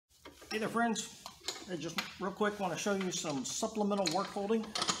Hey there friends, I just real quick want to show you some supplemental work holding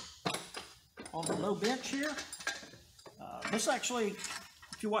on the low bench here. This actually,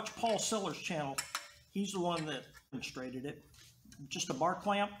 if you watch Paul Seller's channel, he's the one that demonstrated it. Just a bar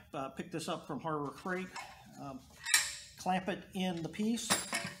clamp, picked this up from Harbor Freight. Clamp it in the piece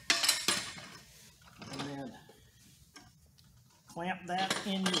and then clamp that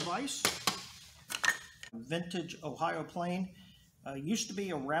in your vise. Vintage Ohio plane. Used to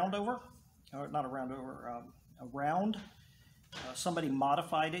be a roundover, or not a roundover, a round. Somebody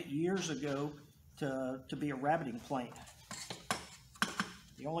modified it years ago to be a rabbiting plane.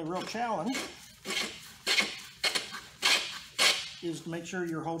 The only real challenge is to make sure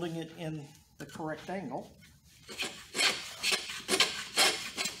you're holding it in the correct angle.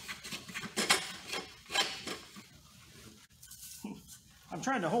 I'm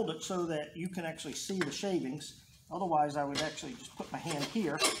trying to hold it so that you can actually see the shavings. Otherwise, I would actually just put my hand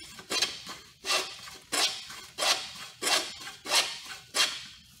here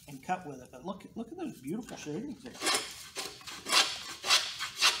and cut with it. But look at those beautiful shavings there.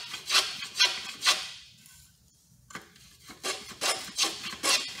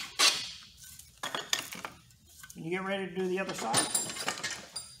 When you get ready to do the other side,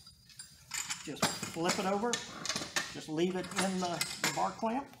 just flip it over. Just leave it in the bar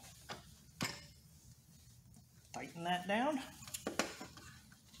clamp. Tighten that down.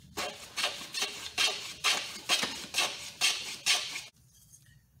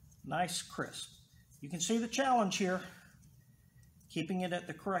 Nice crisp. You can see the challenge here, keeping it at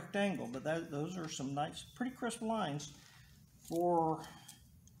the correct angle, but those are some nice, pretty crisp lines for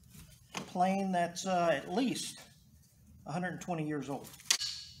a plane that's at least 120 years old.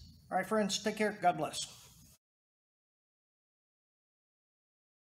 All right, friends, take care. God bless.